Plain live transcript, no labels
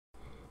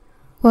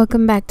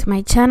Welcome back to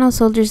my channel,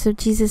 Soldiers of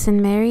Jesus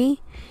and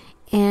Mary.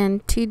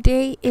 And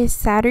today is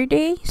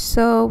Saturday,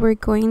 so we're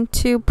going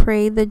to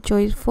pray the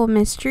joyful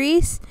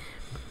mysteries.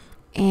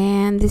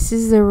 And this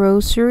is the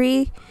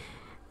Rosary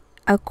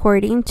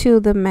according to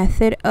the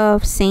method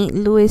of Saint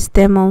Louis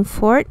de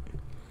Montfort.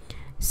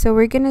 So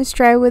we're going to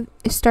start with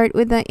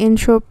the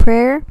intro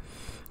prayer,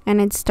 and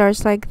it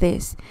starts like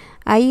this.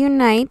 I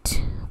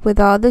unite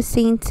with all the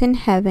saints in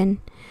heaven,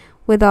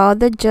 with all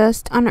the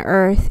just on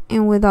earth,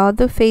 and with all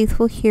the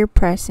faithful here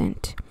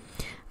present.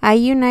 I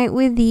unite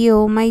with thee,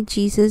 O my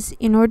Jesus,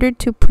 in order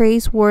to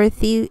praise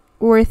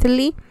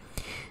worthily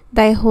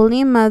thy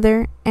holy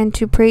mother, and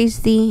to praise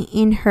thee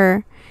in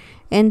her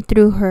and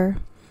through her.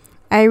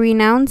 I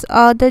renounce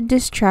all the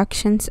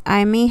distractions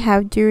I may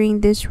have during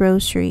this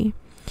rosary,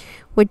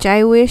 which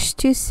I wish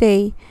to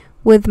say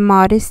with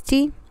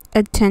modesty,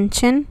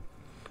 attention,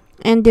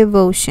 and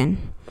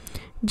devotion,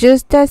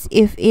 just as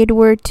if it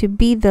were to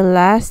be the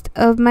last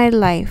of my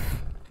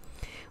life.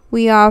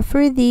 We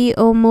offer thee,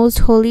 O most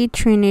holy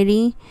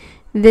Trinity,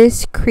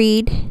 this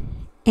creed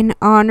in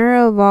honor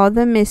of all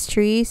the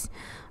mysteries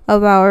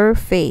of our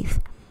faith,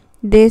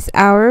 this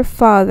our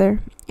Father,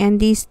 and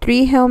these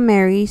three Hail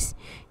Marys,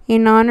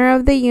 in honor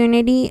of the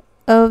unity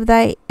of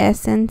thy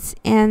essence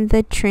and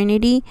the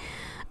Trinity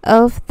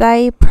of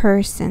thy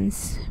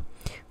persons.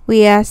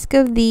 We ask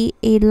of thee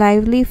a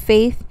lively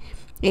faith,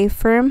 a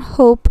firm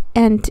hope,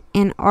 and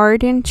an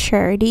ardent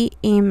charity.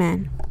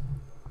 Amen.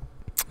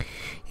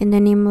 In the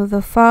name of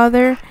the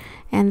Father,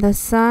 and the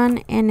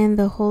Son, and in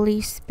the Holy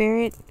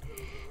Spirit,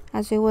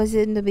 as it was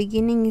in the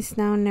beginning, is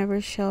now,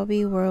 never shall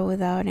be, world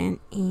without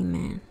end.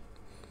 Amen.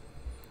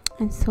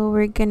 And so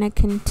we're going to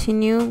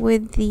continue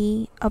with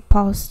the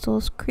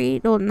Apostles'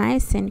 Creed, or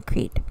Nicene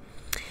Creed.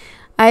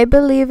 I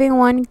believe in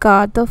one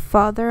God, the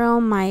Father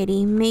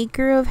Almighty,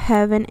 maker of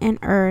heaven and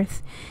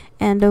earth,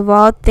 and of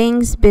all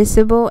things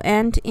visible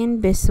and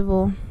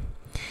invisible,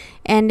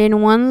 and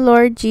in one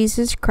Lord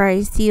Jesus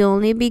Christ, the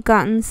only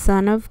begotten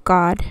Son of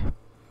God,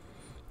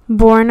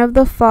 born of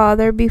the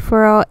Father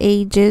before all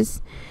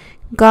ages,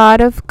 God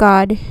of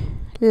God,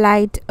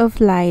 light of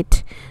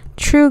light,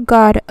 true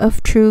God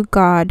of true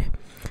God,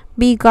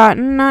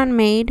 begotten, not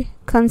made,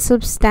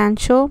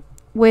 consubstantial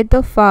with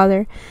the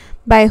Father,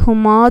 by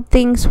whom all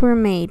things were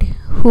made,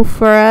 who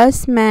for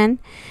us men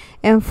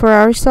and for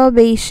our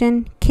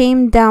salvation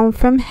came down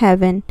from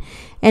heaven,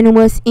 and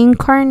was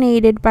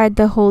incarnated by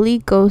the Holy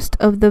Ghost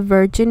of the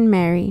Virgin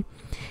Mary,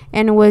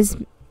 and was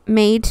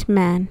made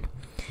man.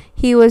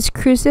 He was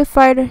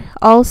crucified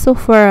also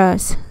for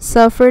us,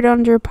 suffered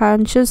under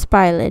Pontius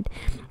Pilate,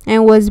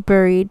 and was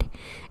buried.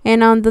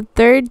 And on the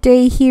third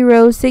day he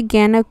rose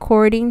again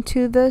according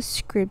to the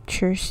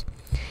Scriptures.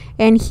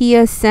 And he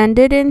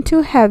ascended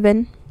into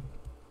heaven,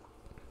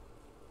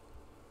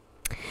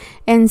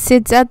 and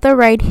sits at the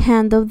right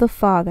hand of the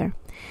Father.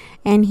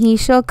 And he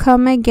shall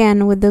come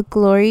again with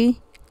glory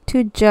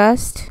to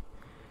judge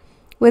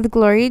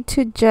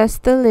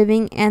the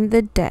living and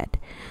the dead,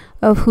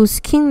 of whose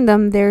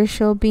kingdom there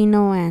shall be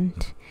no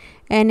end.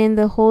 And in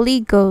the Holy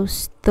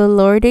Ghost, the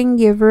Lord and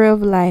giver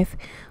of life,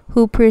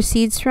 who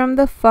proceeds from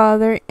the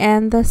Father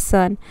and the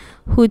Son,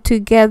 who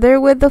together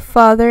with the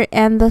Father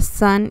and the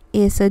Son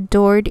is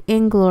adored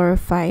and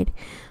glorified,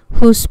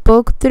 who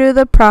spoke through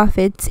the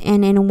prophets,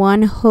 and in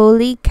one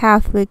holy,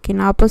 Catholic,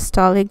 and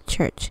Apostolic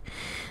Church,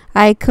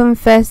 I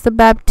confess the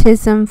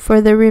baptism for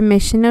the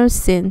remission of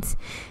sins,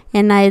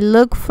 and I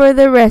look for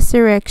the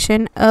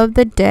resurrection of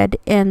the dead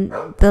and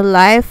the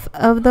life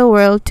of the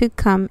world to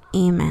come.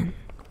 Amen.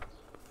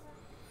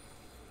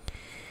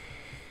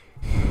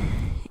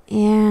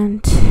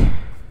 And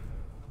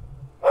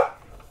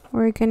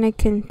we're going to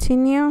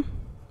continue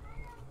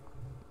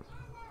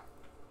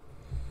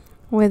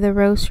with the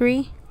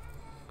Rosary.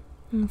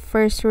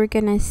 First, we're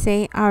going to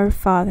say Our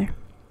Father.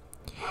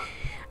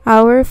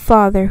 Our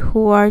Father,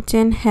 who art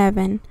in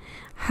heaven,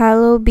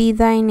 hallowed be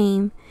thy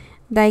name.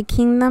 Thy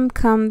kingdom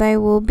come, thy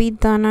will be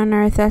done on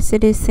earth as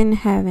it is in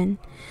heaven.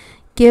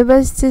 Give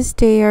us this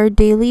day our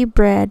daily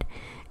bread,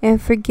 and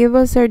forgive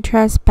us our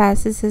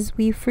trespasses as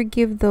we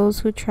forgive those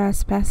who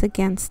trespass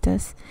against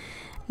us.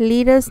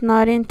 Lead us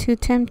not into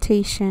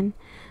temptation,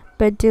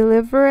 but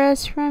deliver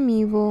us from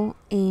evil.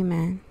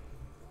 Amen.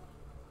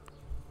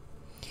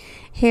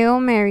 Hail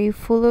Mary,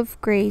 full of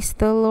grace,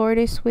 the Lord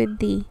is with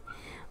thee.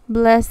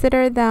 Blessed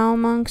art thou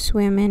amongst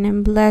women,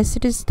 and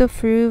blessed is the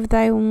fruit of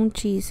thy womb,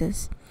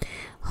 Jesus.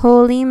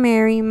 Holy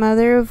Mary,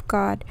 Mother of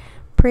God,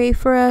 pray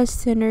for us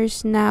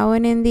sinners, now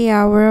and in the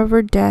hour of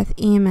our death.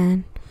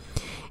 Amen.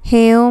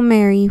 Hail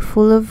Mary,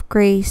 full of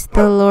grace,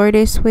 the Lord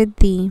is with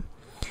thee.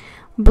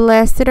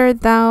 Blessed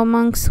art thou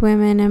amongst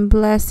women, and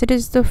blessed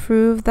is the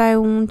fruit of thy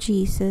womb,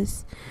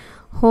 Jesus.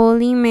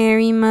 Holy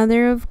Mary,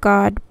 Mother of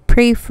God,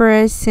 pray for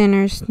us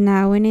sinners,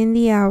 now and in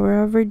the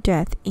hour of our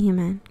death.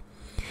 Amen.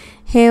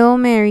 Hail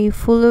Mary,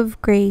 full of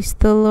grace,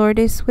 the Lord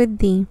is with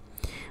thee.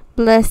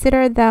 Blessed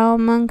art thou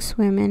amongst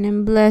women,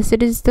 and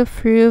blessed is the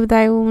fruit of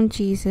thy womb,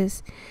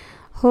 Jesus.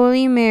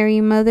 Holy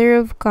Mary, Mother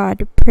of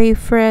God, pray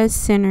for us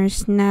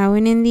sinners, now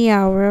and in the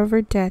hour of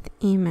our death.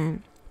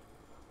 Amen.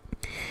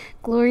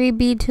 Glory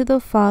be to the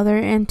Father,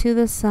 and to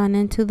the Son,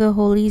 and to the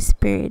Holy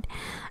Spirit,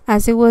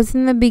 as it was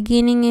in the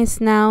beginning,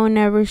 is now, and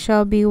ever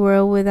shall be,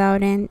 world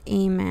without end.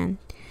 Amen.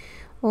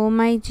 O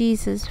my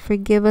Jesus,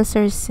 forgive us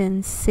our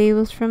sins, save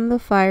us from the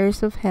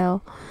fires of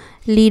hell,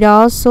 lead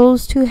all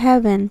souls to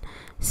heaven,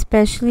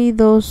 especially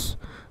those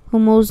who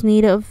most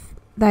need of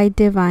thy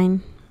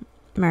divine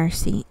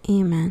mercy.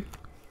 Amen.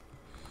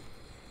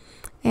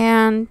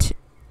 And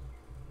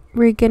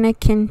we're going to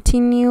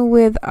continue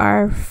with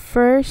our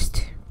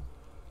first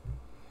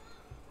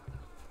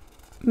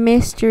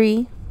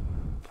mystery,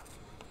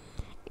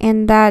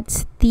 and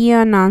that's the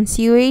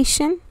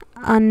Annunciation.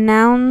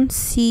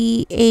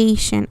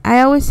 I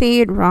always say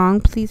it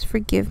wrong, please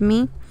forgive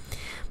me,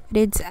 but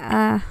it's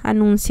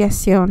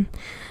Annunciation.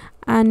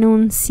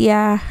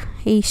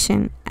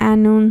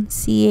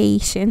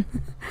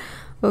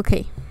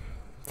 Okay,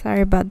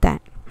 sorry about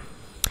that.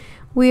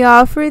 We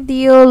offer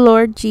thee, O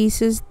Lord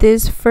Jesus,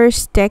 this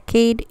first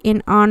decade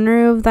in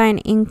honor of thine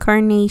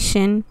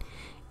incarnation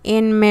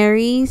in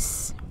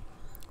Mary's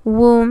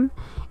womb,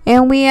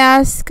 and we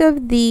ask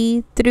of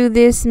thee, through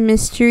this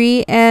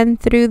mystery and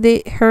through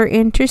her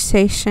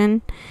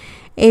intercession,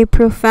 a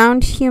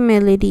profound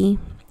humility.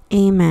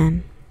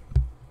 Amen.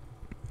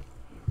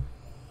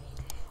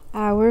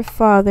 Our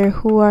Father,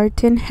 who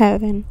art in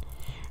heaven,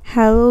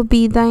 hallowed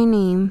be thy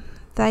name.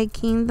 Thy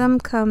kingdom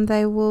come,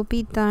 thy will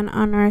be done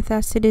on earth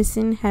as it is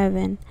in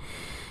heaven.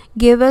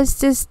 Give us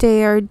this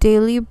day our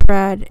daily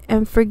bread,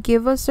 and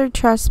forgive us our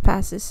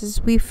trespasses as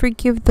we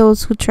forgive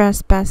those who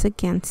trespass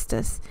against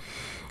us.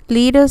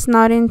 Lead us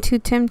not into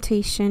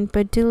temptation,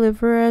 but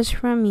deliver us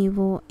from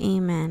evil.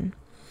 Amen.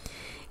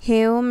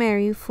 Hail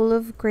Mary, full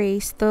of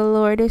grace, the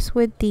Lord is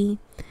with thee.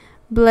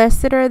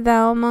 Blessed art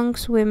thou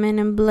amongst women,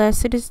 and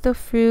blessed is the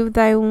fruit of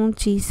thy womb,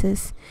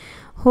 Jesus.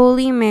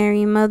 Holy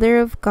Mary, Mother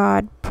of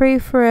God, pray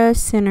for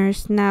us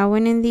sinners, now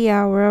and in the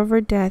hour of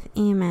our death.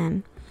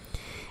 Amen.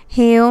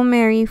 Hail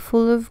Mary,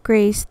 full of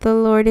grace, the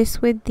Lord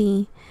is with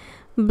thee.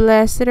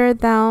 Blessed art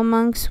thou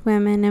amongst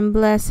women, and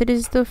blessed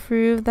is the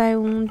fruit of thy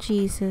womb,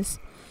 Jesus.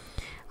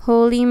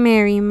 Holy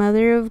Mary,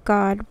 Mother of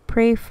God,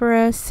 pray for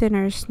us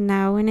sinners,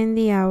 now and in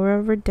the hour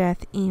of our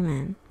death.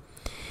 Amen.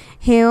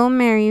 Hail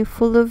Mary,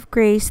 full of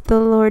grace, the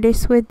Lord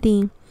is with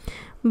thee.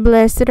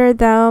 Blessed art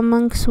thou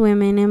amongst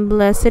women, and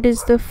blessed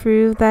is the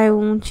fruit of thy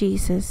womb,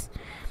 Jesus.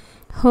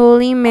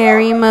 Holy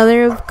Mary,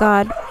 Mother of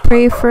God,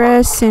 pray for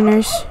us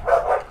sinners,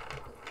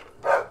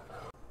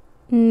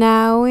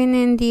 now and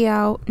in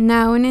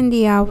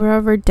the hour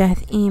of our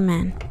death.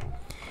 Amen.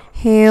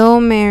 Hail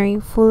Mary,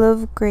 full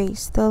of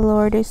grace, the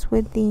Lord is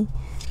with thee.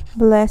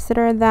 Blessed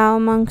art thou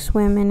amongst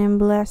women, and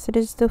blessed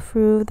is the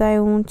fruit of thy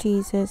womb,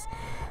 Jesus.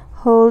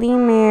 Holy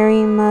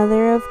Mary,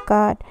 Mother of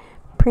God,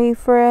 pray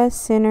for us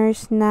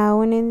sinners,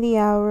 now and in the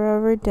hour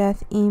of our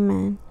death.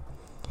 Amen.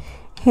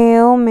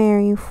 Hail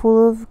Mary,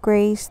 full of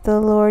grace, the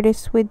Lord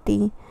is with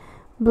thee.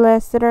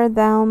 Blessed art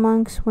thou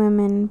amongst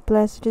women,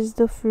 blessed is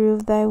the fruit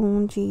of thy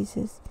womb,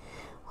 Jesus.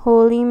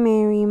 Holy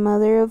Mary,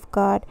 Mother of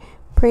God,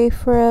 pray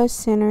for us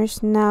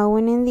sinners, now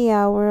and in the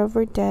hour of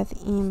our death.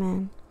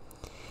 Amen.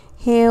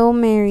 Hail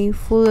Mary,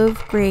 full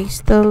of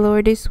grace, the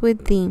Lord is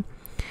with thee.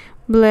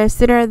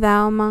 Blessed art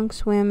thou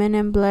amongst women,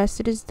 and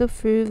blessed is the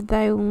fruit of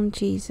thy womb,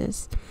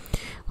 Jesus.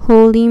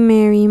 Holy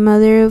Mary,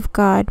 Mother of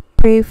God,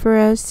 pray for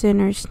us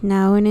sinners,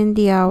 now and in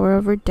the hour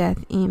of our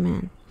death.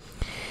 Amen.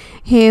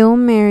 Hail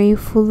Mary,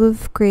 full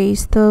of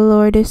grace, the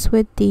Lord is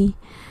with thee.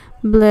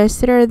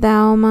 Blessed art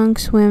thou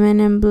amongst women,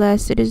 and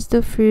blessed is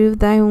the fruit of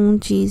thy womb,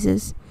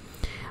 Jesus.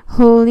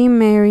 Holy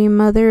Mary,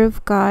 Mother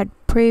of God,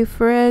 pray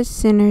for us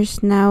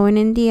sinners, now and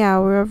in the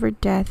hour of our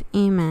death.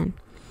 Amen.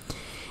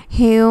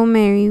 Hail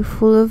Mary,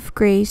 full of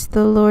grace,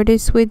 the Lord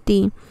is with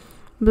thee.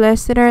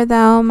 Blessed art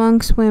thou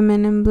amongst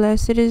women, and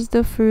blessed is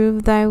the fruit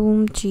of thy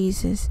womb,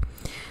 Jesus.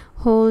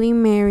 Holy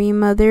Mary,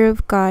 Mother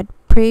of God,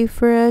 pray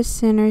for us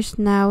sinners,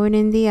 now and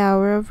in the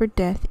hour of our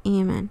death.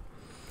 Amen.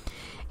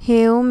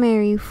 Hail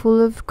Mary,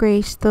 full of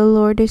grace, the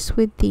Lord is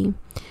with thee.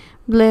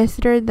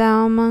 Blessed art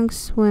thou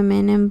amongst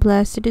women, and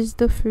blessed is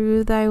the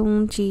fruit of thy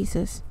womb,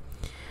 Jesus.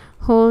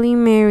 Holy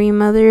Mary,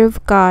 Mother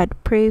of God,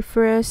 pray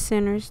for us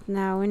sinners,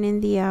 now and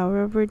in the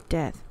hour of our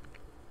death.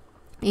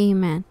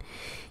 Amen.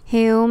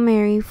 Hail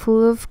Mary,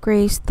 full of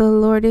grace, the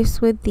Lord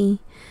is with thee.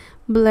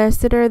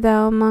 Blessed art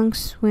thou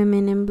amongst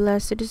women, and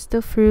blessed is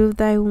the fruit of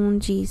thy womb,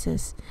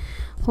 Jesus.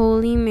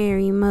 Holy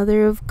Mary,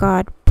 Mother of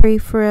God, pray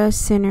for us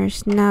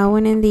sinners, now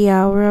and in the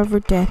hour of our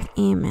death.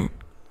 Amen.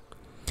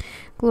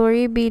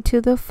 Glory be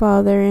to the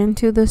Father, and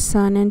to the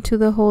Son, and to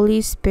the Holy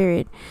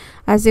Spirit,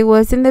 as it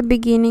was in the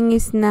beginning,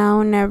 is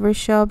now, and ever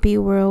shall be,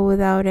 world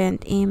without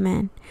end.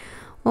 Amen.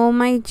 O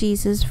my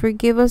Jesus,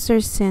 forgive us our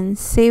sins,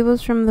 save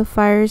us from the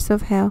fires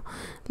of hell,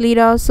 lead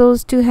all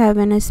souls to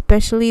heaven,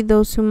 especially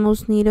those who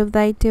most need of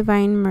thy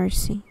divine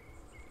mercy.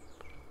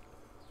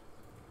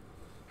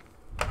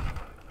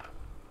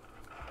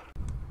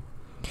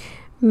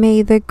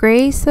 May the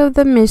grace of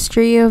the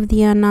mystery of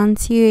the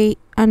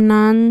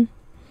Annunciation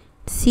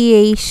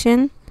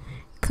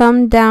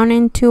come down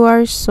into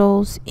our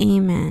souls.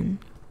 Amen.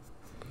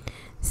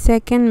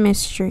 Second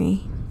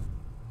mystery,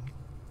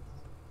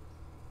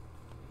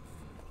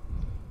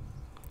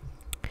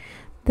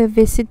 The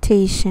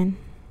Visitation.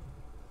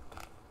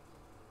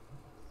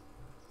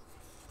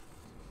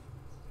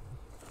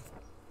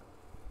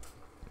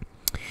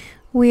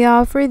 We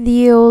offer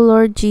thee, O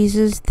Lord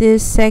Jesus,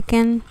 this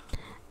second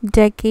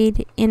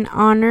decade in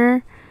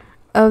honor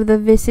of the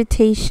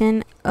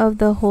visitation of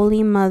the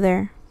Holy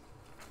Mother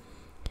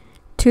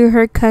to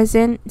her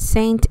cousin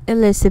Saint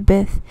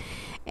Elizabeth,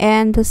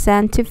 and the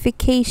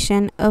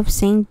sanctification of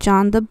Saint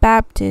John the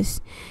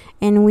Baptist.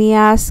 And we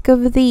ask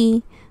of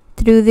thee,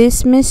 through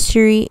this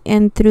mystery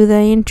and through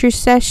the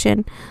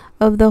intercession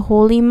of the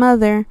Holy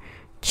Mother,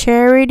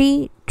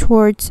 charity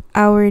towards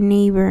our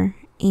neighbor.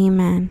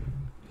 Amen.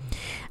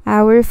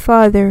 Our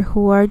Father,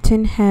 who art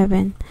in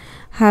heaven,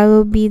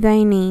 hallowed be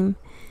thy name.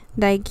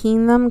 Thy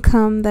kingdom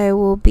come, thy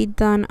will be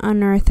done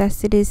on earth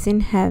as it is in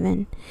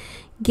heaven.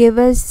 Give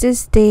us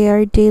this day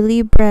our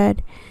daily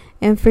bread,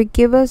 and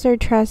forgive us our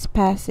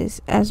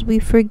trespasses, as we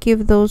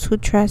forgive those who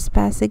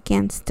trespass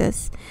against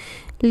us.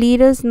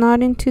 Lead us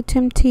not into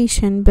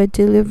temptation, but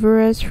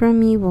deliver us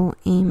from evil.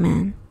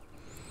 Amen.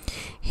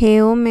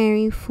 Hail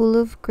Mary, full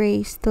of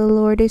grace, the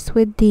Lord is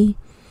with thee.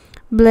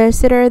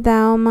 Blessed art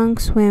thou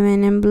amongst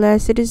women, and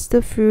blessed is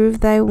the fruit of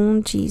thy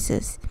womb,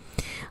 Jesus.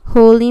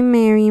 Holy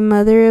Mary,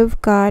 Mother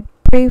of God,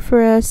 pray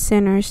for us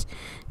sinners,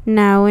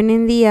 now and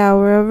in the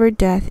hour of our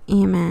death.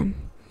 Amen.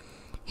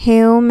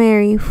 Hail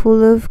Mary,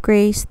 full of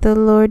grace, the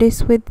Lord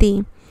is with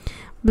thee.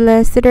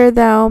 Blessed art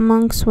thou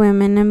amongst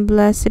women, and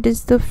blessed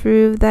is the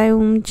fruit of thy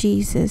womb,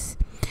 Jesus.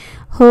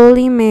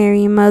 Holy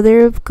Mary,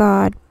 Mother of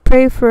God,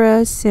 pray for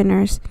us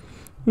sinners,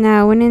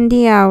 now and in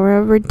the hour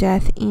of our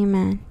death.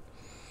 Amen.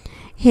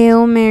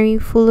 Hail Mary,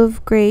 full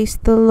of grace,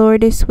 the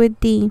Lord is with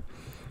thee.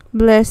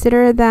 Blessed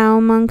art thou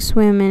amongst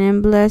women,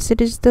 and blessed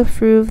is the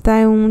fruit of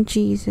thy womb,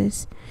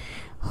 Jesus.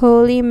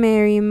 Holy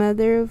Mary,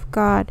 Mother of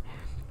God,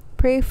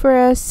 pray for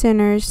us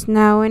sinners,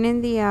 now and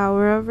in the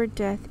hour of our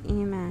death.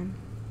 Amen.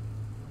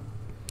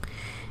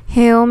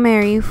 Hail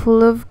Mary,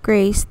 full of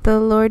grace, the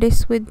Lord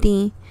is with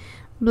thee.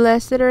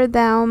 Blessed art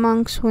thou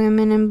amongst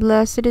women, and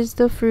blessed is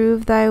the fruit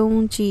of thy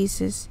womb,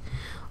 Jesus.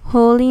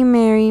 Holy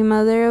Mary,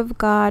 Mother of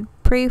God,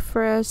 pray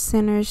for us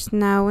sinners,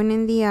 now and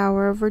in the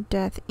hour of our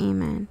death.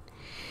 Amen.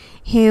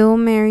 Hail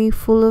Mary,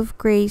 full of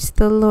grace,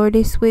 the Lord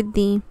is with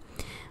thee.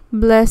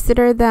 Blessed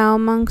art thou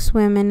amongst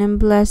women, and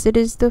blessed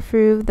is the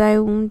fruit of thy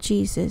womb,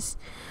 Jesus.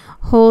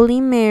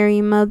 Holy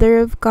Mary, Mother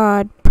of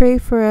God, pray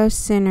for us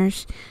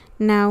sinners,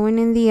 now and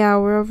in the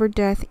hour of our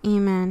death.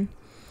 Amen.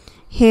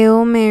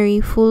 Hail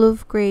Mary, full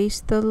of grace,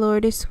 the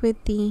Lord is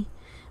with thee.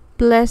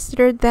 Blessed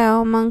art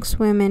thou amongst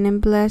women, and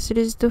blessed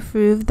is the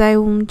fruit of thy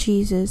womb,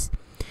 Jesus.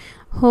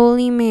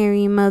 Holy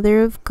Mary,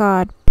 Mother of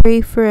God, pray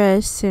for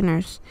us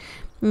sinners,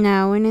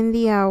 now and in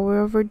the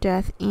hour of our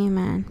death.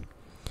 Amen.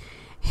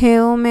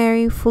 Hail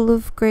Mary, full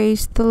of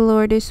grace, the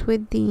Lord is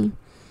with thee.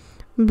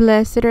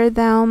 Blessed art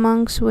thou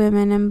amongst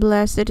women, and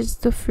blessed is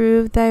the fruit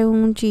of thy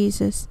womb,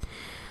 Jesus.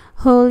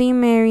 Holy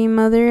Mary,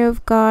 Mother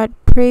of God,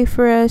 pray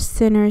for us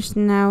sinners,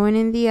 now and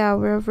in the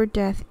hour of our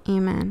death.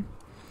 Amen.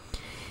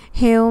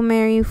 Hail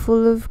Mary,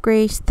 full of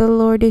grace, the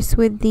Lord is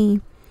with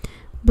thee.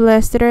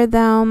 Blessed art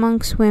thou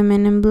amongst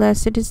women, and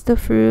blessed is the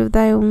fruit of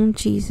thy womb,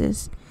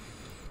 Jesus.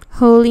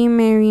 Holy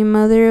Mary,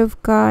 Mother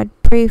of God,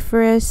 pray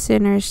for us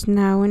sinners,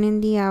 now and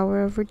in the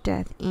hour of our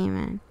death.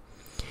 Amen.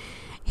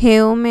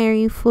 Hail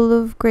Mary, full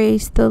of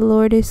grace, the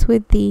Lord is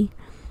with thee.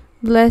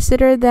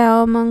 Blessed art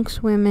thou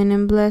amongst women,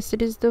 and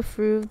blessed is the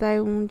fruit of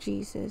thy womb,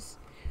 Jesus.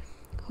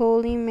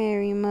 Holy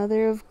Mary,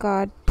 Mother of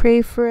God,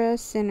 pray for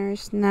us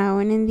sinners, now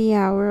and in the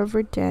hour of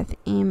our death.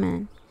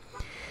 Amen.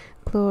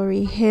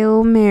 Glory.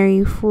 Hail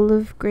Mary, full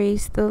of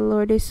grace, the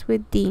Lord is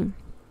with thee.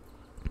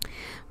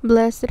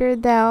 Blessed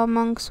art thou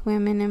amongst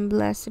women, and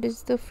blessed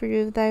is the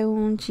fruit of thy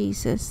womb,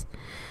 Jesus.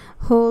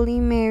 Holy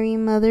Mary,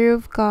 Mother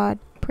of God,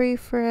 pray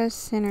for us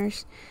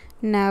sinners,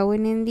 now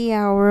and in the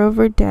hour of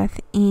our death.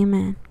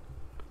 Amen.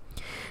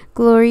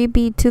 Glory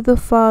be to the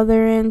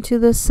Father, and to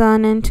the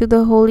Son, and to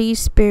the Holy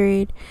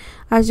Spirit,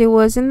 as it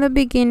was in the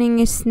beginning,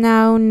 is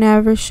now,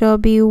 never shall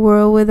be,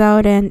 world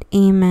without end.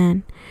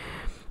 Amen.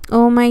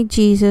 O my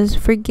Jesus,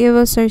 forgive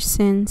us our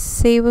sins,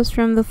 save us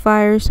from the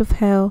fires of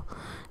hell,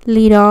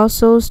 lead all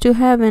souls to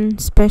heaven,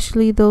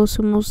 especially those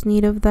who most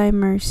need of thy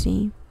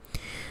mercy.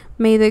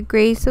 May the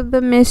grace of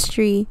the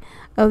mystery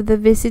of the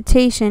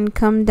visitation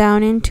come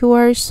down into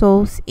our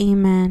souls.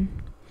 Amen.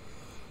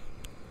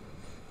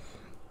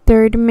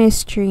 Third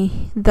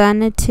mystery, the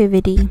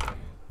Nativity.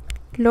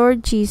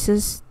 Lord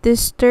Jesus,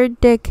 this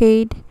third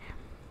decade,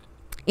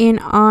 in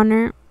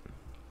honor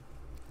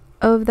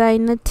of thy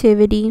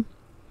Nativity,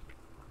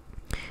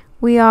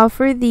 we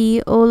offer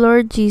thee, O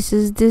Lord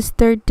Jesus, this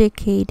third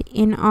decade,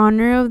 in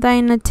honor of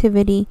thy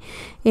Nativity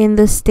in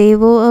the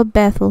stable of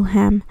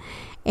Bethlehem,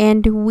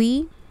 and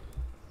we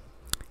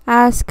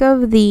ask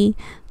of thee,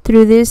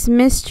 through this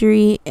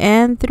mystery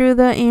and through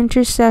the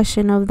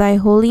intercession of thy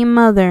Holy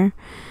Mother,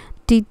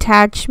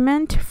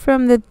 detachment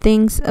from the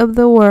things of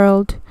the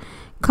world,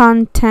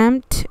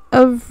 contempt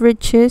of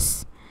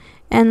riches,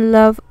 and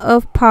love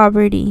of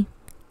poverty.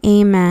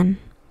 Amen.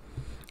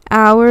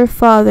 Our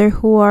Father,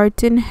 who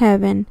art in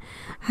heaven,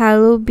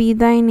 hallowed be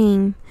thy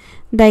name.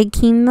 Thy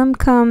kingdom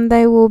come,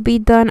 thy will be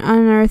done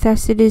on earth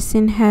as it is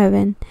in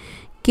heaven.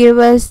 Give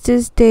us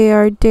this day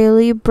our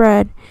daily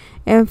bread,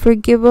 and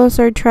forgive us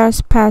our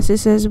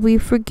trespasses as we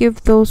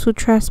forgive those who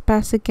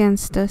trespass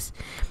against us.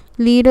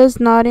 Lead us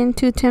not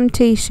into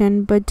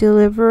temptation, but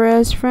deliver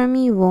us from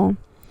evil.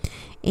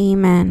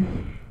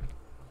 Amen.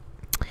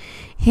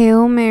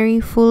 Hail Mary,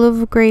 full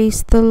of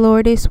grace, the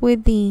Lord is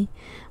with thee.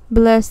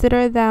 Blessed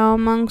art thou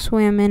amongst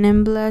women,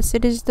 and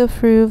blessed is the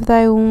fruit of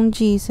thy womb,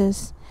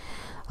 Jesus.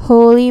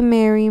 Holy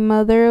Mary,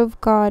 Mother of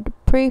God,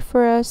 pray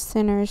for us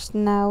sinners,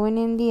 now and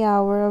in the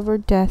hour of our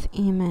death.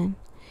 Amen.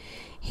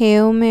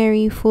 Hail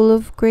Mary, full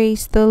of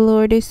grace, the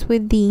Lord is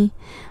with thee.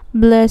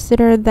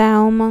 Blessed art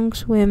thou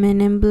amongst women,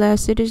 and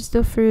blessed is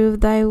the fruit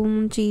of thy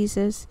womb,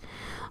 Jesus.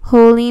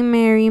 Holy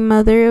Mary,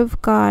 Mother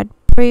of God,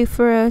 pray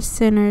for us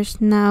sinners,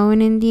 now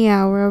and in the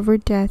hour of our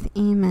death.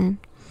 Amen.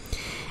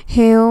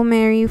 Hail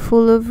Mary,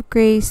 full of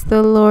grace,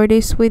 the Lord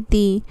is with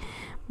thee.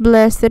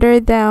 Blessed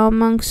art thou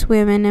amongst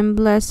women, and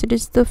blessed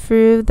is the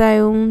fruit of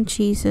thy womb,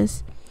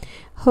 Jesus.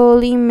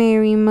 Holy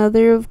Mary,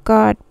 Mother of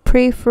God,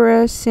 pray for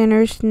us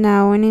sinners,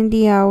 now and in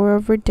the hour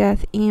of our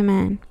death.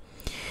 Amen.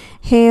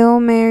 Hail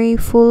Mary,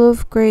 full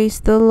of grace,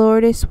 the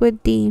Lord is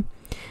with thee.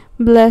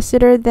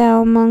 Blessed art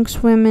thou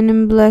amongst women,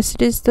 and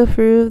blessed is the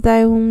fruit of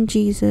thy womb,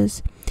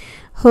 Jesus.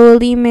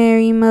 Holy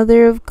Mary,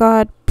 Mother of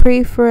God,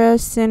 pray for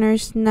us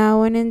sinners,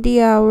 now and in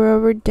the hour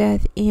of our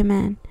death.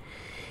 Amen.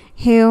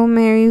 Hail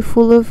Mary,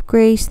 full of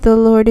grace, the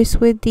Lord is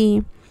with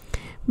thee.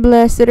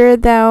 Blessed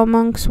art thou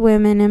amongst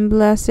women, and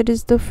blessed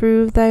is the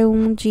fruit of thy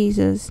womb,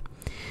 Jesus.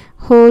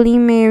 Holy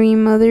Mary,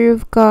 Mother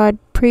of God,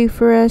 pray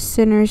for us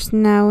sinners,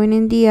 now and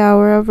in the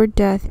hour of our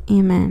death.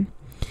 Amen.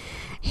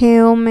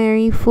 Hail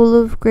Mary, full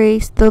of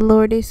grace, the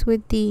Lord is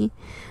with thee.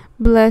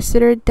 Blessed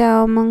art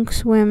thou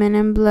amongst women,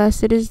 and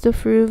blessed is the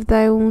fruit of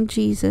thy womb,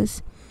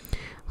 Jesus.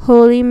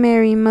 Holy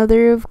Mary,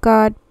 Mother of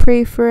God,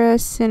 pray for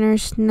us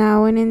sinners,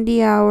 now and in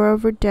the hour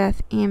of our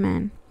death.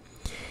 Amen.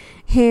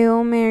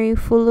 Hail Mary,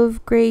 full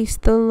of grace,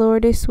 the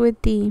Lord is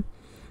with thee.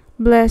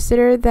 Blessed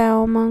art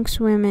thou amongst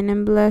women,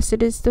 and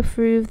blessed is the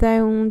fruit of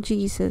thy womb,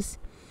 Jesus.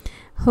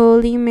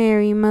 Holy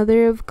Mary,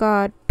 Mother of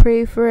God,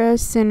 pray for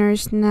us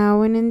sinners,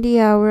 now and in the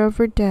hour of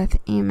our death.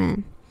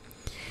 Amen.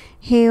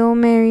 Hail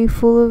Mary,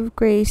 full of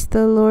grace,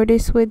 the Lord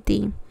is with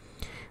thee.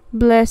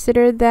 Blessed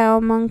art thou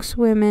amongst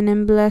women,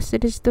 and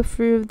blessed is the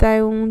fruit of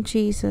thy womb,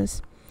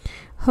 Jesus.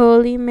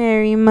 Holy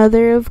Mary,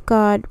 Mother of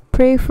God,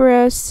 pray for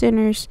us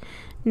sinners,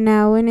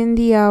 now and in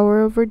the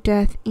hour of our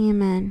death.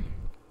 Amen.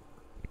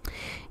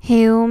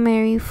 Hail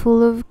Mary,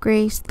 full of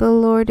grace, the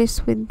Lord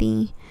is with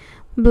thee.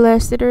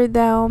 Blessed art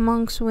thou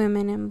amongst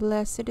women, and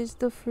blessed is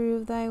the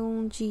fruit of thy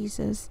womb,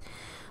 Jesus.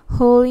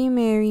 Holy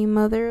Mary,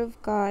 Mother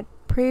of God,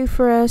 pray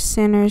for us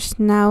sinners,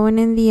 now and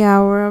in the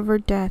hour of our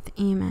death.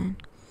 Amen.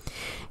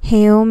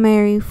 Hail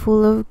Mary,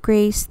 full of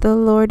grace, the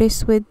Lord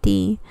is with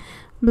thee.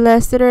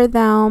 Blessed art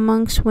thou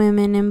amongst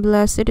women, and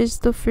blessed is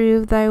the fruit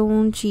of thy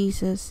womb,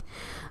 Jesus.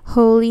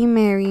 Holy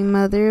Mary,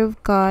 Mother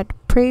of God,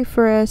 pray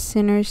for us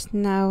sinners,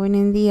 now and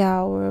in the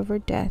hour of our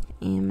death.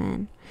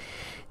 Amen.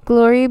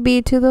 Glory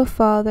be to the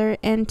Father,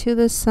 and to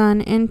the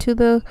Son, and to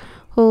the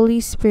Holy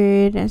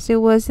Spirit, as it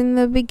was in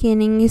the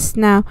beginning, is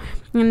now,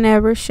 and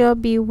ever shall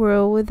be,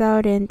 world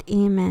without end.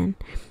 Amen.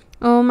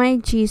 O my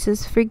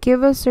Jesus,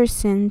 forgive us our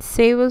sins,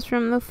 save us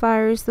from the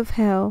fires of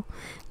hell.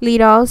 Lead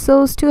all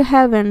souls to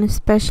heaven,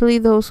 especially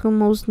those who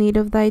most need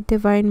of thy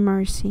divine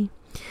mercy.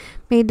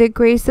 May the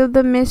grace of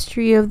the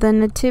mystery of the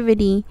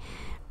Nativity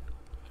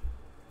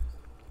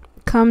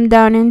come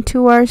down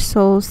into our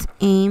souls.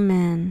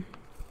 Amen.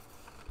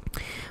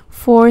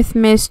 Fourth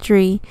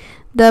mystery,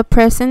 the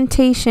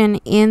presentation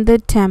in the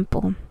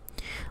temple.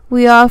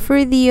 We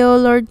offer thee, O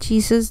Lord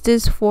Jesus,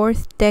 this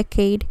fourth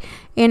decade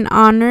in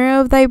honor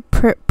of thy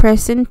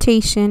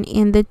presentation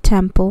in the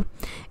temple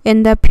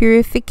and the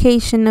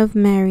purification of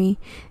Mary.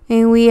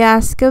 And we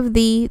ask of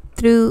thee,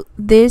 through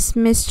this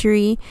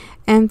mystery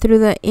and through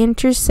the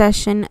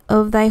intercession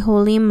of thy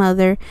Holy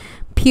Mother,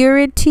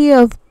 purity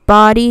of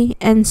body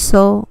and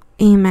soul.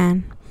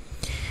 Amen.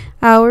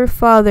 Our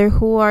Father,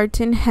 who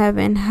art in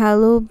heaven,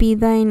 hallowed be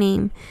thy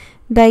name.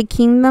 Thy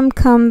kingdom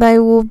come, thy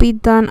will be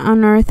done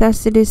on earth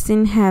as it is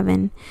in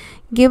heaven.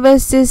 Give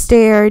us this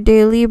day our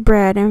daily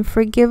bread, and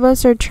forgive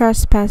us our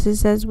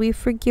trespasses as we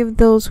forgive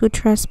those who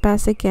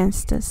trespass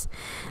against us.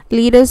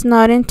 Lead us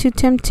not into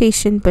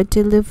temptation, but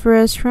deliver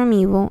us from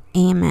evil.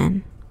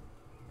 Amen.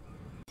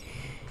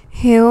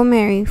 Hail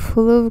Mary,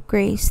 full of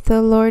grace,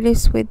 the Lord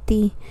is with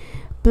thee.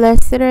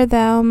 Blessed art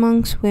thou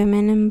amongst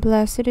women, and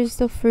blessed is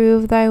the fruit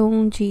of thy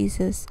womb,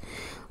 Jesus.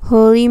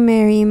 Holy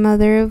Mary,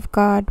 Mother of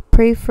God,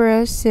 pray for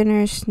us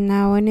sinners,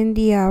 now and in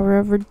the hour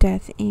of our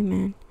death.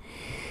 Amen.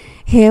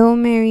 Hail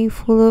Mary,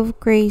 full of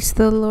grace,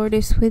 the Lord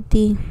is with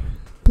thee.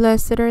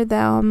 Blessed art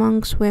thou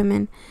amongst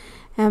women,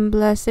 and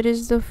blessed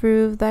is the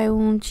fruit of thy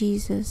womb,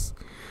 Jesus.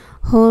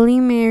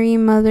 Holy Mary,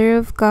 Mother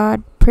of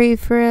God, pray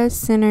for us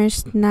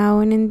sinners, now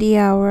and in the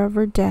hour of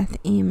our death.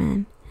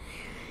 Amen.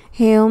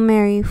 Hail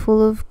Mary,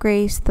 full of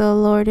grace, the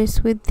Lord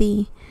is with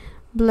thee.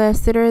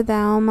 Blessed art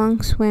thou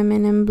amongst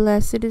women, and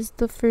blessed is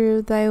the fruit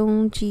of thy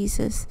womb,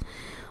 Jesus.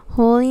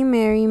 Holy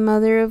Mary,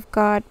 Mother of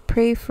God,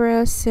 pray for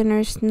us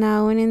sinners,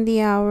 now and in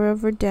the hour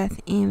of our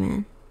death.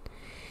 Amen.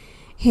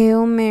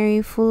 Hail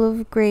Mary, full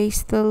of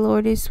grace, the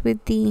Lord is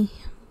with thee.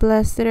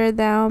 Blessed art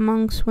thou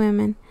amongst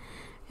women,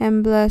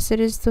 and blessed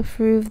is the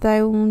fruit of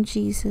thy womb,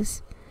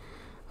 Jesus.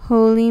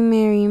 Holy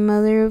Mary,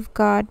 Mother of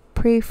God,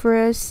 pray for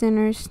us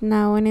sinners,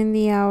 now and in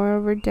the hour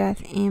of our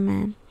death.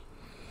 Amen.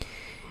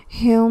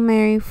 Hail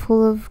Mary,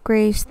 full of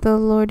grace, the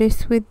Lord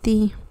is with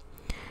thee.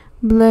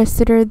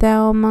 Blessed art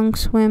thou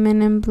amongst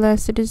women, and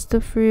blessed is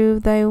the fruit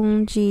of thy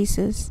womb,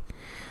 Jesus.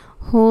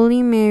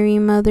 Holy Mary,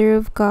 Mother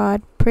of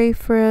God, pray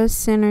for us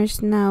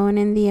sinners, now and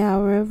in the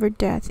hour of our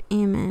death.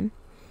 Amen.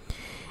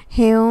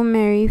 Hail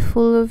Mary,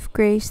 full of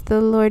grace, the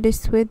Lord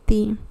is with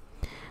thee.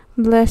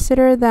 Blessed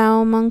art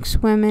thou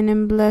amongst women,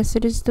 and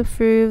blessed is the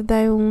fruit of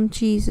thy womb,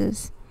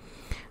 Jesus.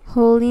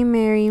 Holy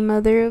Mary,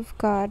 Mother of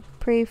God,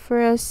 pray for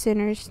us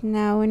sinners,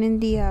 now and in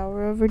the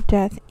hour of our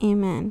death.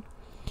 Amen.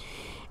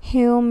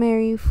 Hail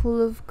Mary,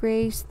 full of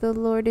grace, the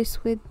Lord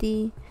is with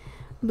thee.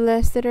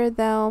 Blessed art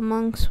thou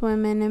amongst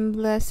women, and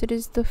blessed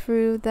is the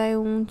fruit of thy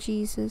womb,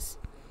 Jesus.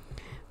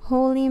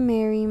 Holy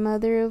Mary,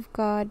 Mother of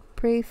God,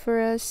 pray for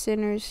us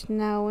sinners,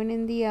 now and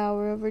in the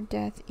hour of our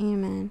death.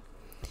 Amen.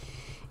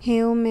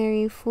 Hail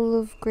Mary, full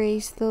of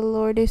grace, the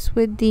Lord is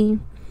with thee.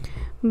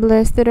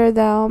 Blessed art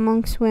thou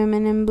amongst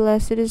women, and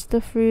blessed is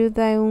the fruit of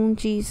thy womb,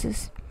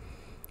 Jesus.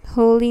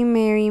 Holy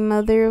Mary,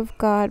 Mother of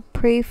God,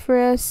 pray for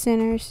us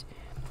sinners,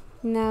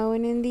 now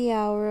and in the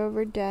hour of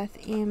our death.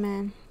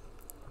 Amen.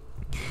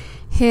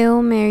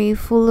 Hail Mary,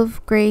 full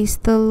of grace,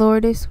 the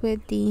Lord is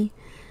with thee.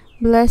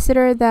 Blessed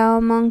art thou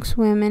amongst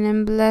women,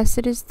 and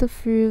blessed is the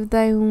fruit of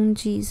thy womb,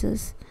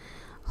 Jesus.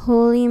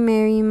 Holy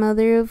Mary,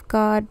 Mother of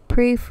God,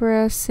 pray for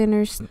us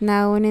sinners,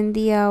 now and in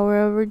the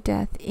hour of our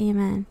death.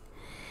 Amen.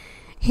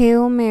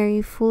 Hail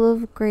Mary, full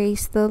of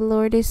grace, the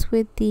Lord is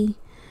with thee.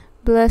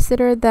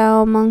 Blessed art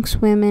thou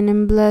amongst women,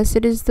 and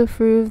blessed is the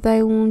fruit of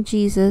thy womb,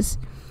 Jesus.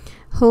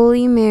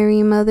 Holy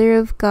Mary, Mother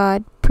of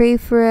God, pray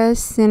for us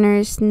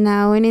sinners,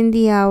 now and in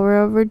the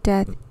hour of our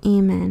death.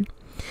 Amen.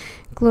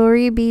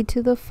 Glory be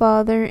to the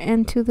Father,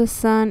 and to the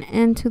Son,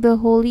 and to the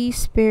Holy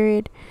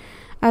Spirit,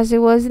 as it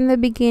was in the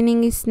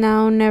beginning, is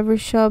now, never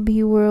shall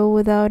be, world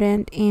without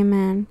end.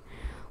 Amen.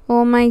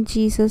 O my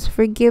Jesus,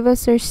 forgive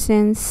us our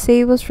sins,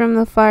 save us from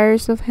the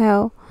fires of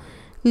hell,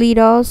 lead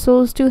all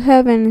souls to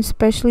heaven,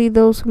 especially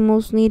those who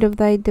most need of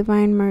thy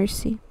divine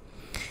mercy.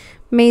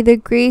 May the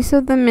grace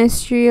of the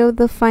mystery of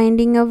the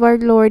finding of our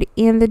Lord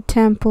in the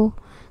temple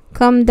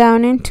come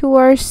down into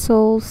our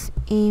souls.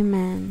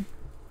 Amen.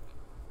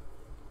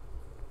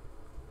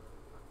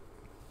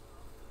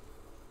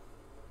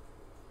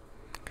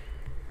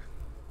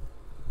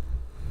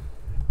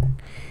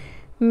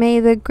 May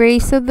the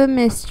grace of the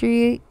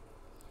mystery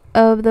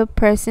of the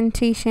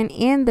presentation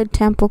in the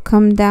temple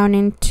come down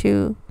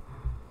into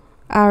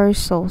our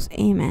souls.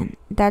 Amen.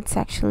 That's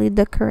actually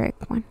the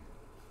correct one.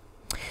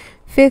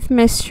 Fifth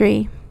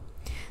mystery,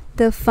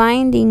 the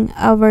finding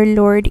of our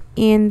Lord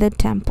in the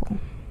temple.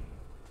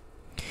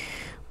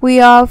 We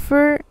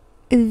offer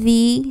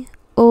thee,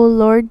 O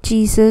Lord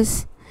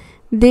Jesus,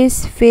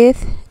 this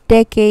fifth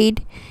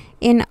decade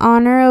in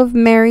honor of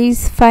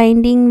Mary's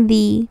finding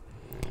thee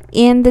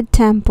in the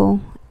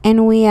temple,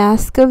 and we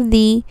ask of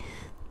thee,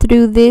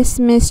 through this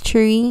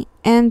mystery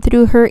and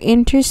through her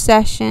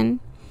intercession,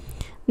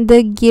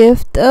 the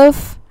gift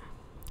of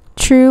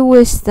true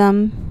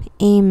wisdom.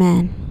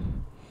 Amen.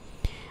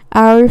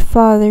 Our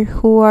Father,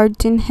 who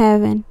art in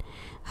heaven,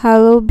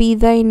 hallowed be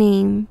thy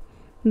name.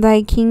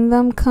 Thy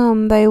kingdom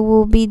come, thy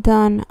will be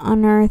done,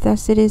 on earth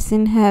as it is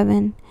in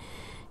heaven.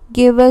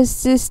 Give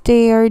us this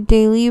day our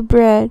daily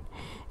bread,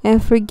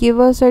 and forgive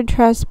us our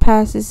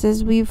trespasses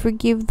as we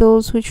forgive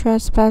those who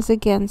trespass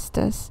against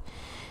us.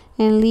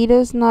 And lead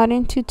us not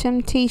into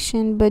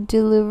temptation, but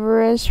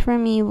deliver us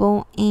from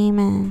evil.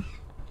 Amen.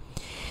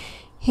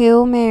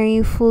 Hail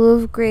Mary, full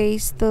of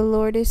grace, the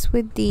Lord is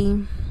with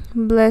thee.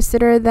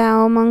 Blessed art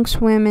thou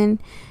amongst women,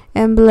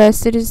 and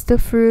blessed is the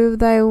fruit of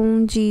thy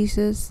womb,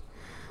 Jesus.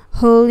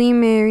 Holy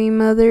Mary,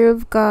 Mother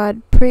of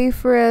God, pray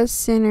for us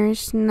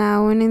sinners,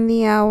 now and in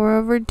the hour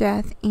of our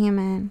death.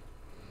 Amen.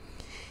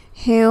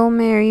 Hail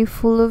Mary,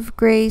 full of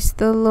grace,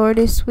 the Lord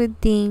is with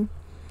thee.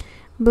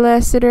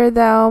 Blessed art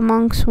thou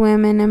amongst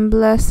women, and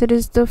blessed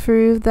is the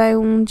fruit of thy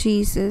womb,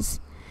 Jesus.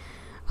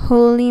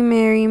 Holy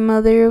Mary,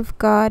 Mother of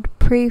God,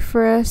 pray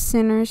for us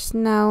sinners,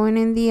 now and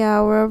in the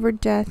hour of our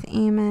death.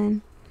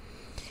 Amen.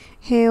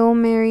 Hail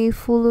Mary,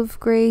 full of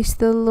grace,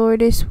 the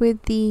Lord is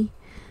with thee.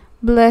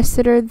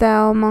 Blessed art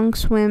thou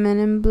amongst women,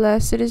 and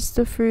blessed is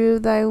the fruit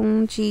of thy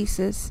womb,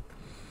 Jesus.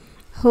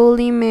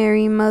 Holy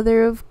Mary,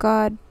 Mother of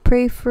God,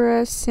 pray for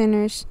us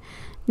sinners,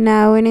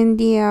 now and in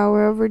the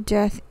hour of our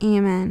death.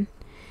 Amen.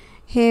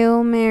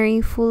 Hail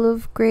Mary, full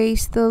of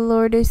grace, the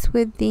Lord is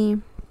with thee.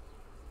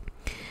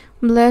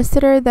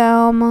 Blessed art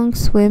thou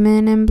amongst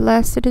women, and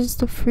blessed is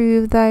the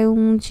fruit of thy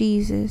womb,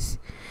 Jesus.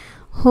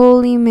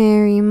 Holy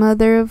Mary,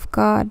 Mother of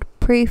God,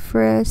 pray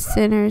for us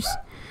sinners,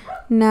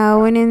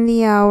 now and in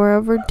the hour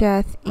of our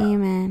death.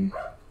 Amen.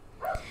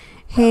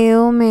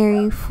 Hail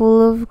Mary,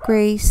 full of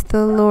grace,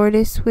 the Lord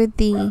is with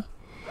thee.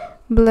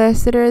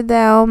 Blessed art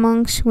thou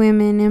amongst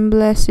women, and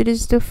blessed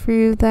is the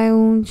fruit of thy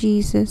womb,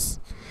 Jesus.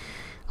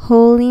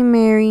 Holy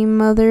Mary,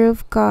 Mother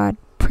of God,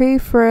 pray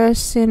for us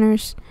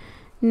sinners,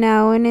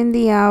 now and in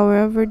the hour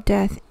of our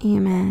death.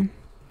 Amen.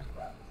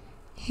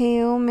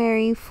 Hail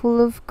Mary,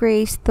 full of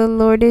grace, the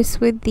Lord is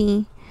with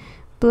thee.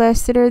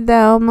 Blessed art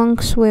thou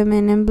amongst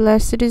women, and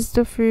blessed is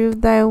the fruit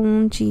of thy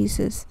womb,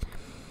 Jesus.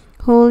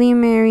 Holy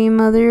Mary,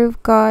 Mother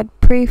of God,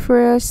 pray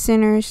for us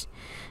sinners,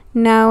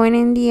 now and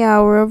in the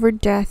hour of our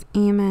death.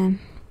 Amen.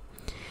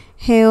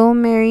 Hail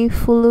Mary,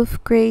 full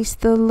of grace,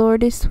 the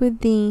Lord is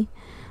with thee.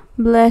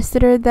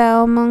 Blessed art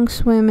thou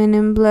amongst women,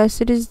 and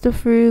blessed is the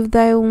fruit of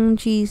thy womb,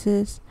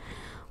 Jesus.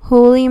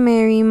 Holy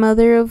Mary,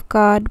 Mother of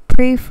God,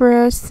 pray for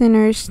us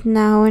sinners,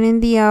 now and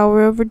in the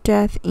hour of our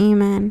death.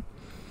 Amen.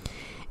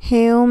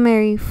 Hail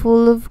Mary,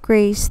 full of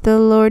grace, the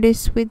Lord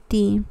is with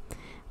thee.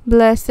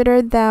 Blessed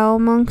art thou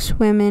amongst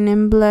women,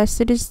 and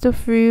blessed is the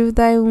fruit of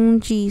thy womb,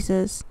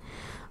 Jesus.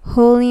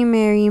 Holy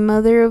Mary,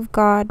 Mother of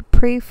God,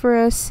 pray for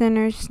us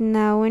sinners,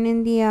 now and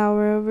in the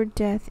hour of our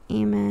death.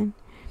 Amen.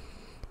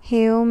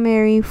 Hail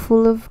Mary,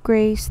 full of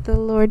grace, the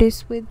Lord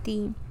is with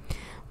thee.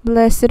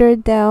 Blessed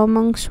art thou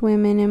amongst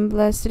women, and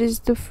blessed is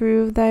the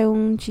fruit of thy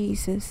womb,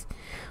 Jesus.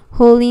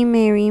 Holy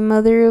Mary,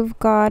 Mother of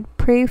God,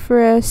 pray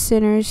for us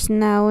sinners,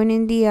 now and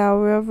in the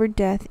hour of our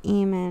death.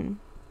 Amen.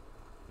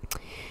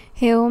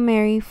 Hail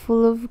Mary,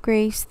 full of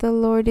grace, the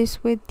Lord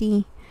is with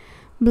thee.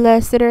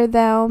 Blessed art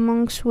thou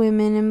amongst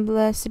women, and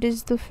blessed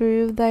is the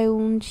fruit of thy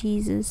womb,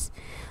 Jesus.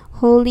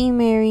 Holy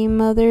Mary,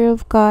 Mother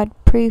of God,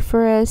 pray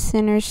for us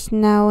sinners,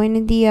 now and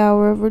in the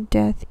hour of our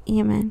death.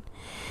 Amen.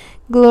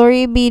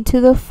 Glory be to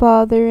the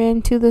Father,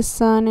 and to the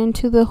Son, and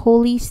to the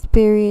Holy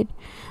Spirit,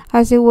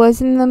 as it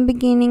was in the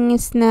beginning,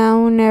 is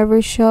now, and ever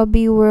shall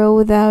be, world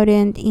without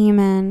end.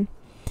 Amen.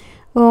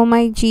 O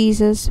my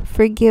Jesus,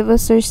 forgive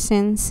us our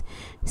sins,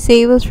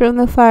 save us from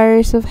the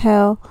fires of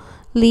hell,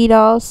 lead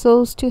all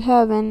souls to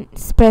heaven,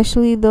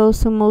 especially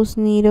those who most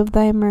need of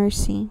thy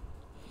mercy.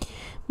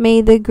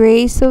 May the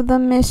grace of the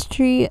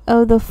mystery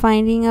of the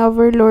finding of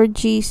our Lord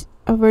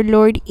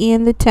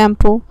in the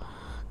temple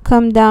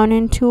come down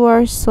into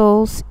our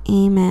souls.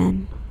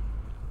 Amen.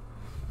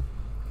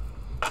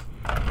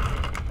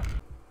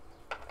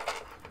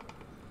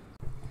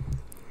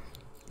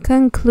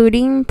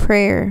 Concluding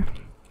prayer.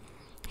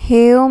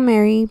 Hail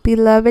Mary,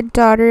 beloved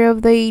daughter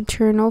of the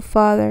Eternal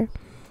Father,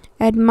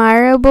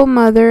 admirable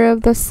Mother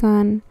of the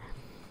Son,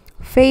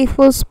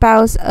 faithful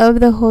spouse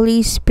of the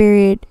Holy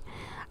Spirit,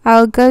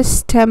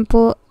 august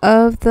temple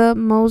of the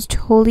Most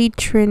Holy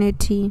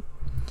Trinity.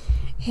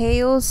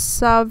 Hail,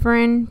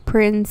 sovereign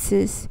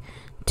Princess,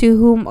 to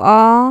whom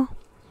all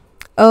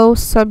owe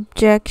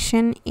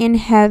subjection in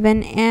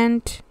heaven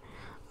and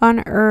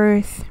on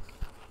earth.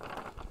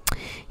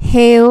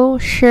 Hail,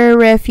 sure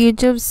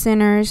refuge of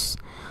sinners,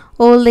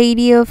 O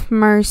Lady of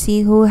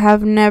Mercy, who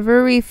have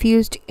never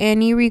refused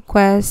any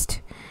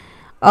request.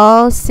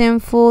 All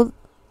sinful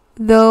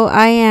though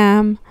I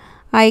am,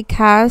 I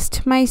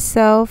cast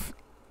myself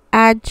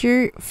at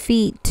your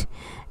feet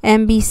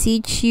and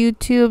beseech you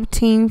to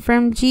obtain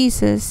from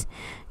Jesus,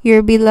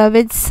 your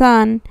beloved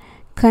Son,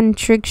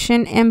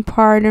 contrition and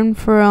pardon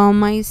for all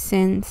my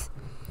sins,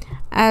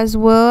 as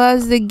well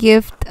as the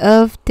gift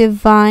of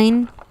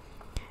divine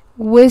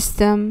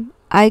wisdom.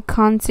 I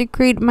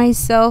consecrate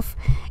myself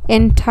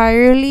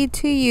entirely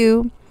to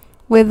you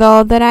with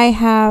all that I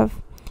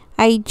have.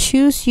 I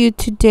choose you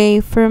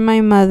today for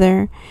my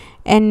mother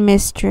and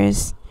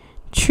mistress.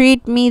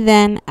 Treat me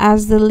then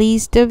as the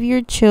least of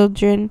your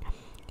children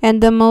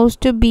and the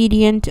most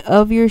obedient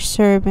of your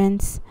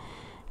servants.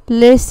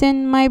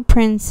 Listen, my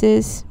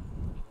princess.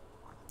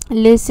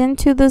 Listen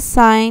to the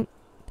sign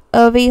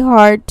of a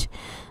heart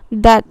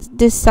that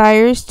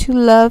desires to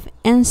love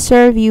and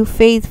serve you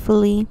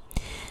faithfully.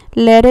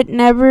 Let it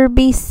never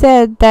be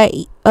said that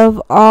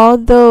of all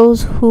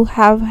those who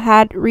have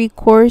had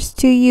recourse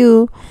to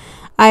you,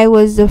 I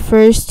was the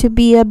first to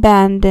be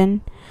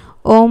abandoned.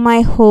 O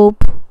my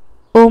hope,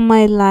 O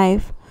my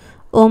life,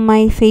 O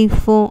my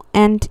faithful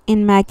and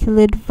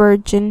immaculate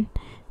Virgin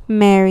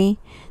Mary,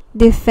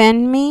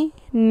 defend me,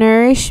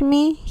 nourish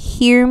me,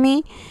 hear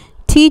me,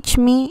 teach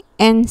me,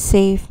 and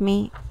save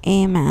me.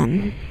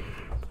 Amen.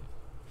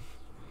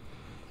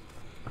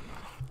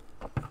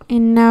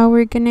 And now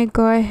we're going to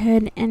go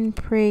ahead and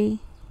pray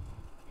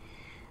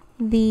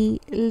the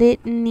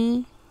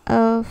Litany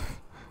of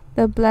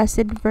the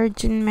Blessed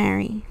Virgin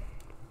Mary.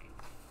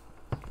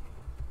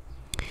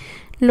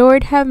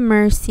 Lord, have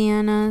mercy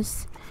on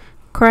us.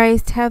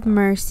 Christ, have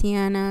mercy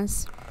on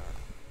us.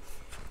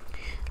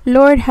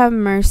 Lord, have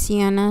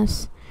mercy on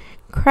us.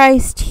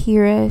 Christ,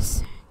 hear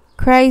us.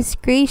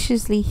 Christ,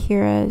 graciously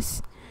hear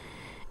us.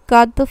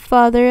 God the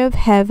Father of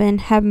heaven,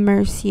 have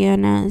mercy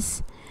on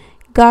us.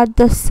 God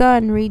the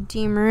Son,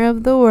 Redeemer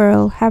of the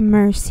world, have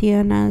mercy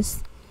on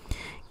us.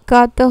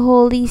 God the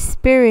Holy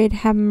Spirit,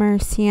 have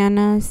mercy on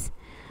us.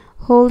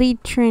 Holy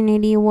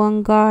Trinity,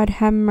 one God,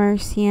 have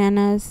mercy on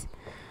us.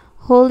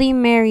 Holy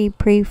Mary,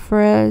 pray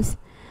for us.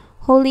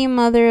 Holy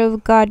Mother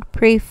of God,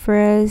 pray for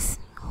us.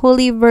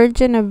 Holy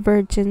Virgin of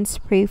Virgins,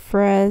 pray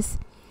for us.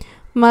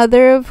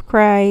 Mother of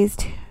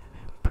Christ,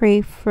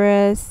 pray for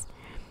us.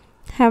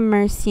 Have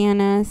mercy on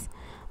us.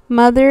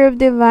 Mother of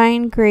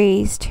divine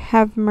grace,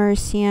 have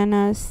mercy on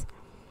us.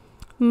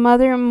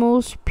 Mother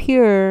most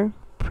pure,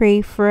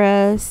 pray for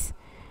us.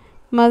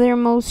 Mother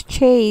most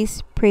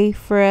chaste, pray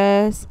for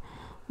us.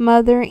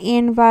 Mother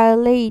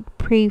inviolate,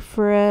 pray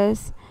for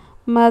us.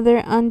 Mother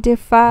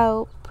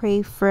undefiled,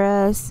 pray for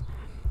us.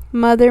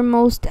 Mother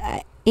most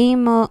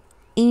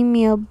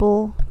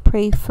amiable,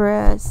 pray for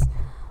us.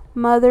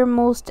 Mother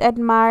most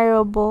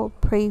admirable,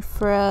 pray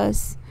for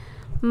us.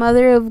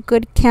 Mother of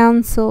good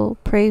counsel,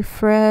 pray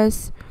for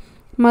us.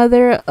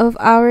 Mother of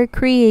our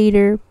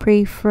Creator,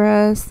 pray for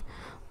us.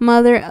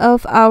 Mother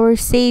of our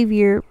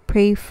Savior,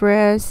 pray for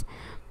us.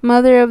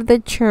 Mother of the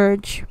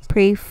Church,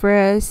 pray for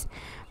us.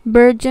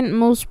 Virgin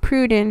most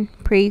prudent,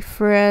 pray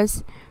for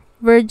us.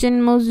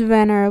 Virgin most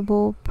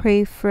venerable,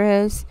 pray for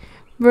us.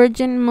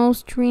 Virgin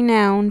most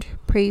renowned,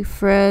 pray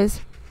for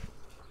us.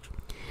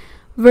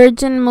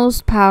 Virgin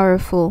most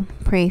powerful,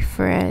 pray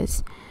for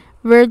us.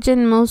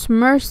 Virgin most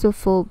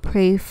merciful,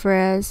 pray for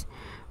us.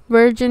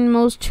 Virgin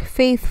most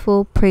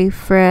faithful, pray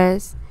for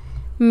us.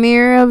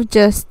 Mirror of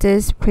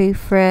justice, pray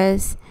for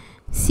us.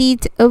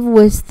 Seat of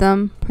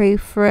wisdom, pray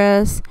for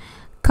us.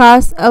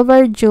 Cause of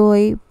our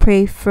joy,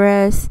 pray for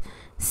us.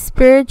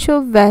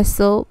 Spiritual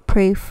vessel,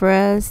 pray for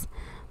us.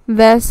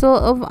 Vessel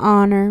of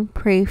honor,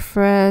 pray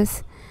for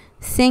us.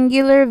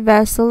 Singular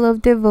vessel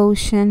of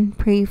devotion,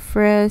 pray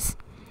for us.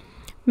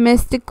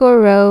 Mystical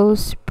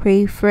rose,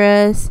 pray for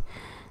us.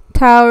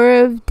 Tower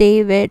of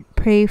David,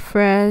 pray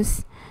for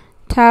us.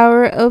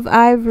 Tower of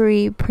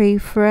ivory, pray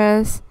for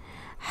us.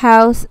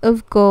 House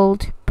of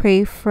gold,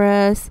 pray for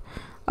us.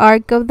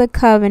 Ark of the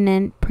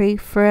covenant, pray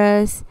for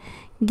us.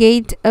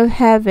 Gate of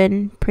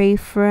heaven, pray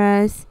for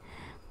us.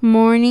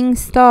 Morning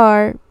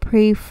star,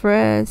 pray for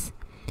us.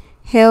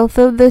 Health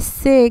of the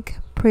sick,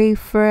 pray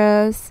for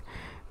us.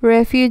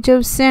 Refuge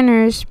of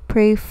sinners,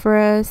 pray for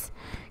us.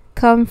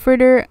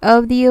 Comforter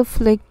of the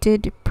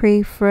afflicted,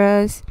 pray for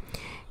us.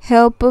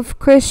 Help of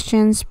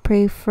Christians,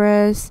 pray for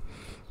us.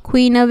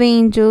 Queen of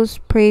angels,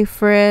 pray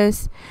for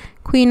us.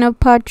 Queen of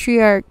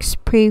patriarchs,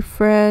 pray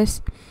for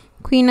us.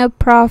 Queen of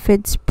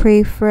prophets,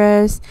 pray for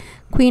us.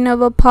 Queen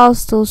of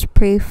apostles,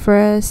 pray for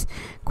us.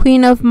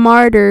 Queen of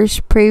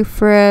martyrs, pray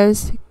for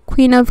us.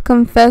 Queen of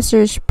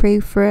confessors, pray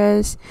for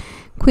us.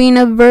 Queen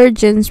of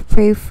virgins,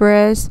 pray for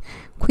us.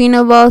 Queen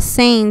of all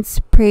saints,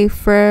 pray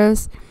for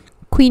us.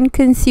 Queen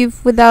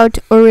conceived without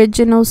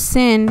original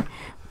sin,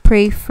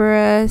 pray for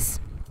us.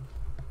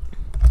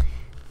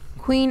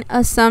 Queen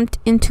assumed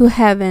into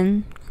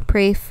heaven,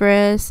 pray for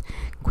us.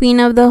 Queen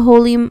of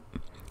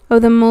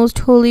the most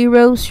holy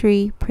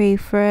Rosary, pray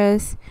for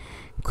us.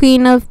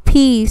 Queen of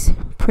peace,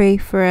 pray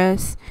for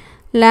us.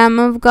 Lamb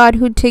of God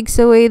who takes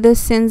away the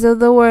sins of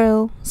the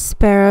world,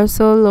 spare us,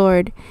 O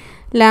Lord.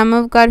 Lamb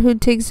of God who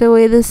takes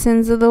away the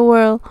sins of the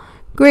world,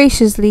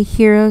 graciously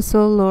hear us,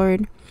 O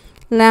Lord.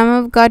 Lamb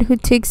of God who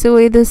takes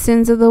away the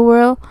sins of the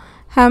world,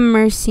 have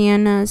mercy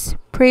on us.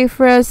 Pray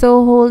for us,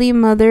 O Holy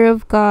Mother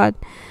of God,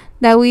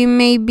 that we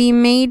may be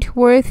made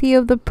worthy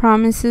of the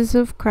promises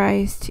of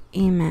Christ.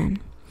 Amen.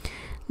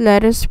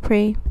 Let us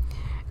pray.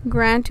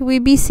 Grant, we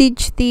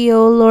beseech thee,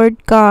 O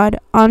Lord God,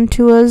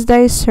 unto us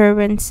thy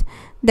servants,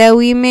 that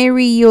we may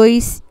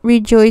rejoice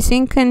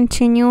in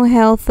continual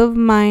health of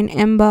mind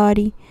and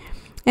body,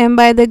 and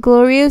by the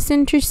glorious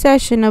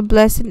intercession of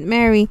Blessed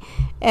Mary,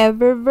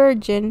 ever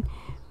Virgin,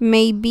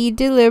 may be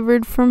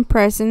delivered from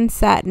present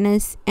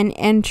sadness, and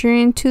enter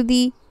into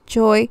the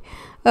joy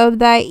of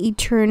thy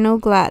eternal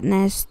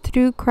gladness,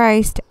 through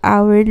Christ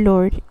our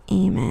Lord.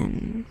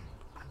 Amen.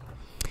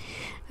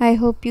 I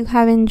hope you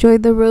have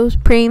enjoyed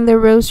praying the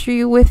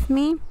Rosary with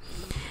me.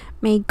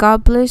 May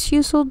God bless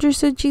you,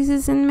 soldiers of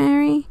Jesus and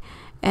Mary.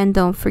 And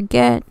don't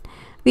forget,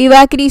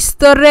 Viva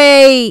Cristo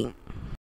Rey!